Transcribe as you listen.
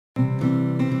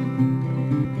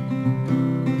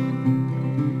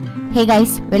Hey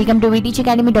guys, welcome to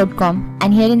vteachacademy.com,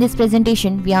 and here in this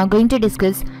presentation we are going to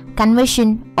discuss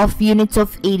conversion of units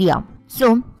of area.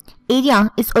 So,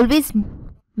 area is always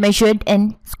measured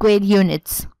in square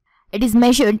units. It is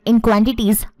measured in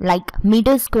quantities like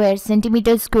meter square,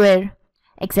 centimeter square,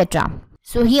 etc.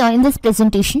 So here in this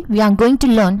presentation we are going to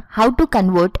learn how to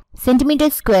convert centimeter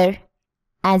square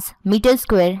as meter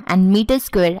square and meter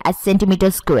square as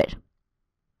centimeter square.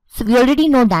 So we already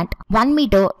know that 1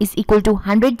 meter is equal to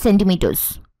 100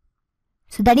 centimeters.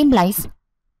 So that implies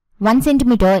 1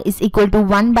 centimeter is equal to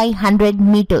 1 by 100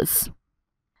 meters.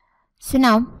 So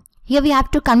now here we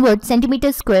have to convert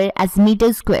centimeter square as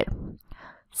meter square.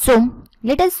 So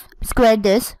let us square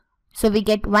this. So we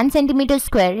get 1 centimeter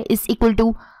square is equal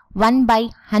to 1 by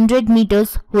 100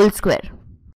 meters whole square.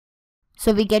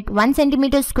 So we get 1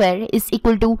 centimeter square is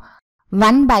equal to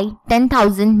 1 by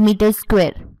 10,000 meters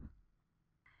square.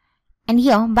 And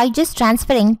here, by just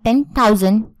transferring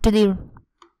 10,000 to the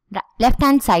left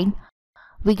hand side,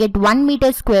 we get 1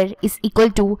 meter square is equal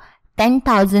to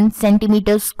 10,000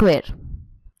 centimeters square.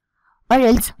 Or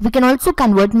else, we can also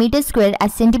convert meter square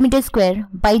as centimeter square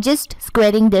by just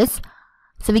squaring this.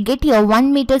 So we get here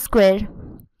 1 meter square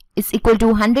is equal to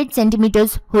 100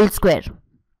 centimeters whole square.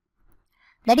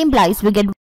 That implies we get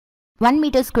 1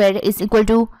 meter square is equal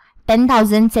to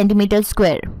 10,000 centimeters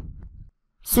square.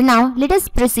 So now let us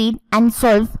proceed and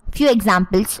solve few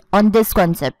examples on this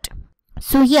concept.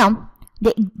 So here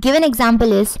the given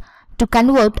example is to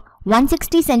convert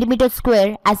 160 centimeter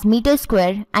square as meter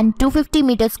square and 250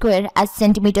 meter square as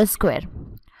centimeter square.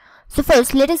 So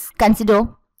first let us consider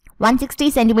 160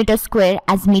 centimeter square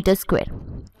as meter square.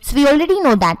 So we already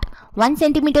know that 1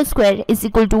 centimeter square is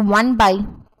equal to 1 by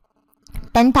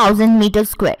 10,000 meters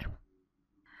square.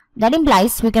 That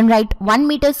implies we can write 1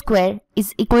 meter square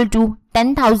is equal to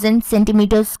 10,000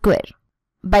 centimeters square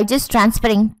by just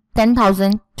transferring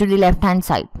 10,000 to the left hand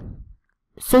side.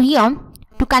 So here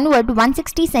to convert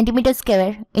 160 centimeter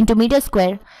square into meter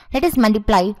square, let us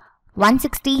multiply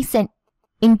 160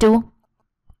 into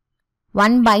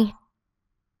 1 by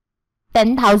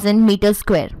 10,000 meters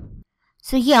square.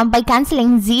 So here by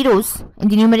cancelling zeros in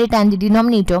the numerator and the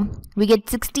denominator, we get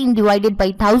 16 divided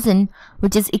by 1000,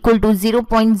 which is equal to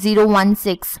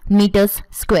 0.016 meters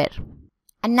square.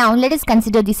 And now let us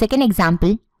consider the second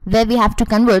example where we have to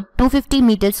convert 250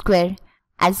 meters square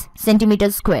as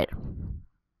centimeters square.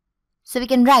 So we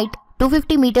can write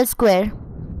 250 meters square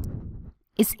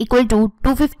is equal to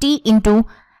 250 into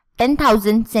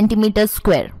 10,000 centimeters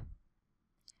square.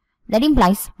 That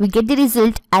implies we get the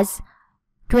result as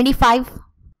 25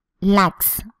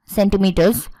 lakhs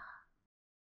centimeters.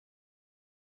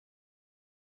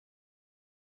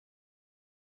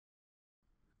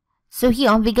 So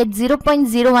here we get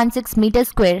 0.016 meter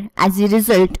square as the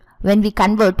result when we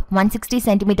convert 160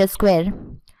 centimeter square.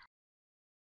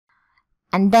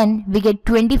 And then we get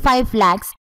 25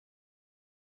 lakhs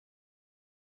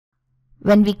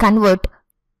when we convert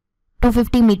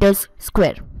 250 meters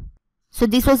square. So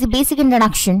this was the basic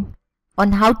introduction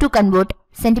on how to convert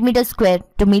centimeter square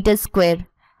to meter square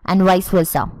and vice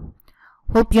versa.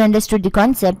 Hope you understood the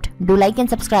concept. Do like and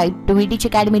subscribe to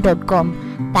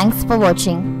vteachacademy.com. Thanks for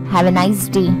watching. Have a nice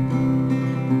day.